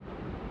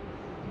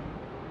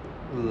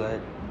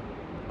Let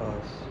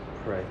us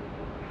pray.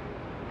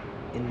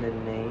 In the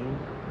name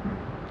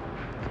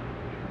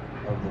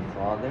of the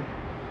Father,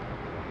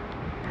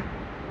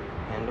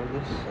 and of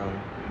the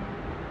Son,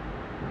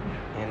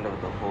 and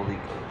of the Holy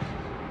Ghost.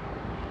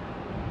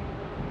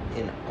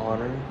 In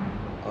honor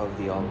of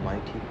the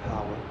almighty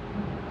power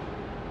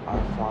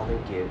our Father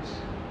gives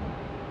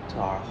to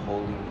our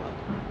Holy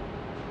Mother.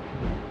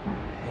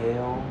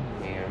 Hail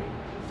Mary,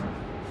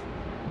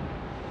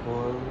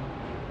 full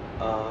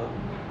of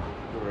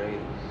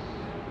grace.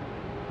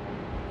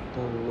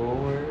 The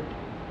Lord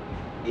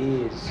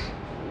is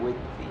with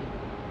thee.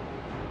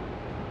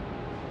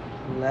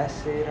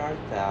 Blessed art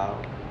thou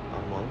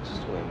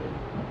amongst women,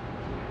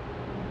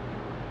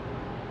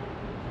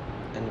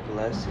 and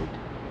blessed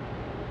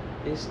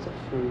is the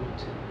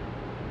fruit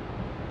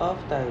of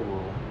thy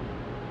womb,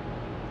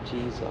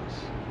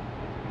 Jesus.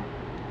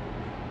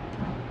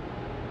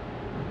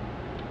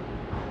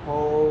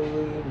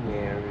 Holy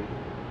Mary,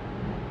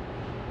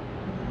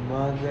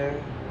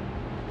 Mother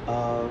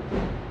of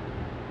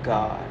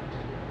God,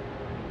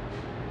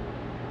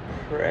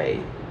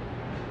 pray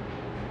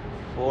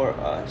for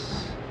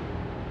us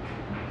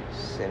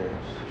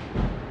sinners,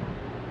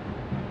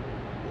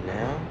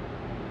 now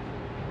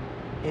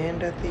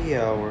and at the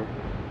hour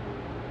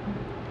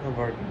of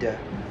our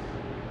death.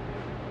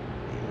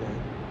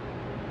 Amen.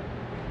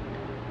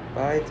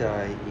 By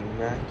thy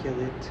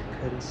immaculate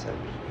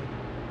conception,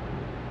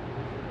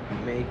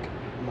 make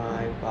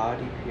my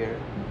body pure,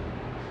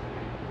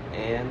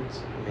 and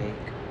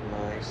make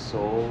my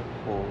soul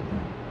holy.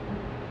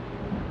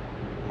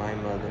 My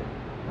Mother,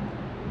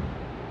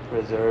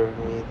 preserve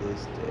me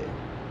this day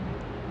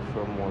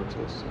from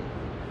mortal sin.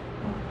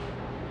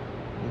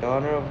 In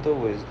honor of the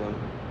wisdom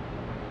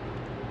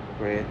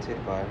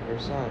granted by her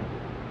Son.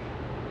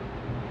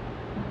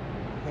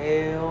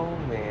 Hail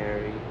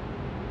Mary,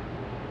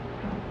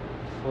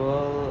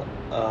 full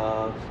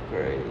of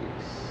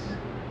grace.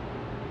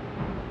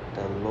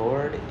 The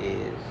Lord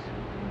is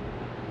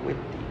with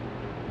thee.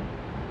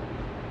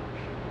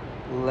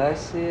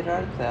 Blessed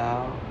art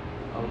thou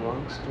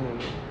amongst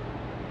women,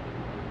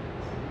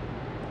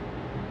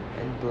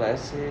 and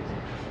blessed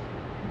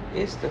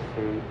is the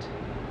fruit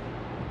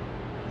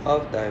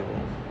of thy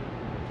womb,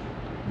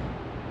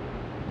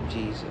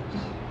 Jesus.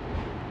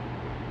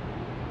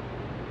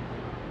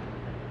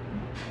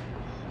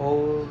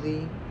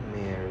 Holy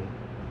Mary,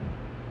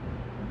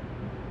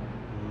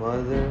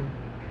 Mother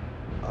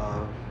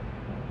of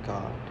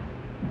God,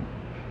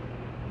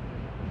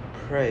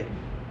 pray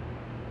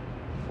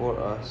for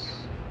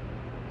us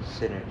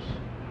sinners,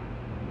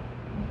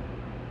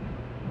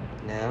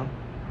 now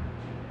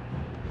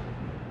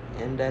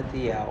and at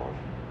the hour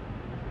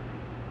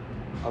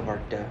of our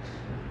death.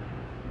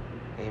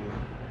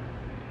 Amen.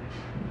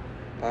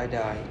 By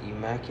thy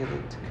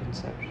immaculate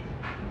conception,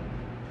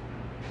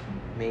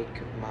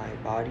 make my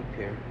body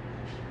pure,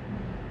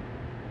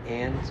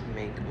 and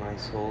make my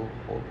soul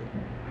holy.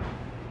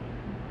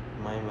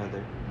 My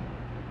Mother,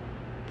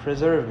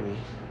 preserve me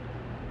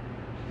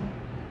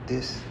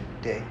this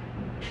day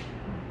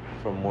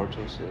from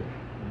mortal sin.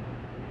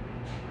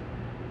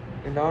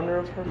 In honor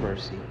of her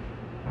mercy,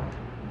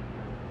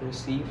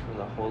 receive from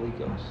the Holy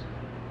Ghost.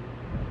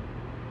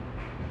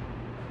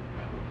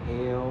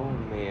 Hail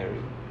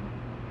Mary,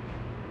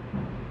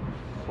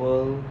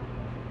 full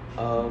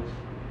of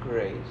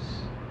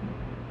grace.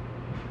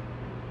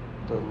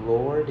 The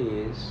Lord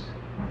is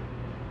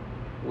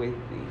with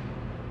thee.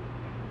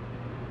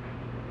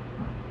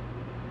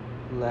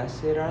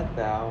 Blessed art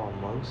thou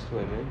amongst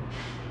women,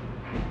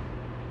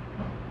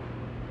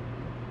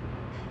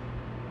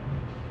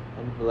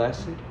 and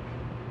blessed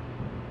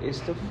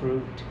is the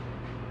fruit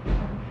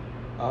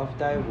of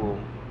thy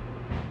womb,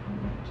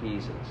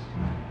 Jesus.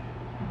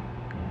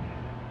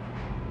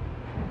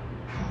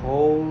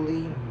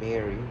 Holy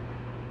Mary,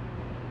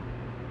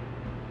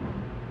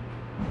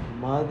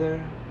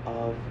 Mother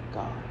of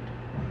God,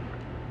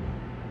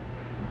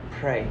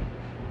 pray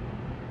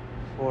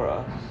for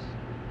us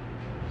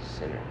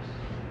sinners,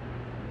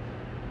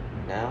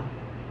 now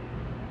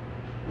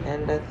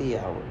and at the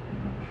hour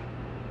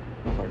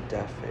of our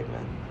death.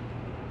 Amen.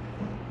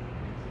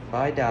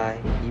 By thy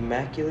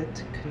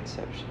immaculate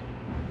conception,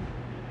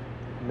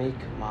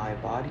 make my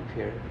body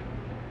pure,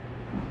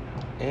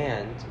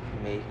 and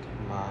make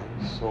my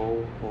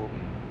soul holy.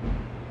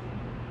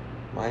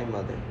 My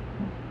Mother,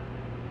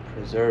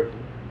 preserve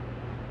me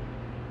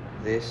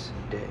this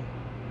day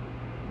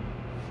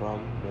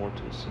from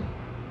mortal sin.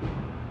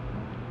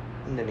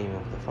 In the name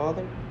of the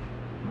Father,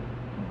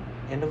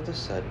 and of the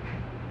Son,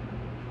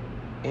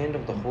 and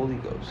of the Holy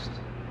Ghost.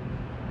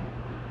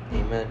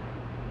 Amen.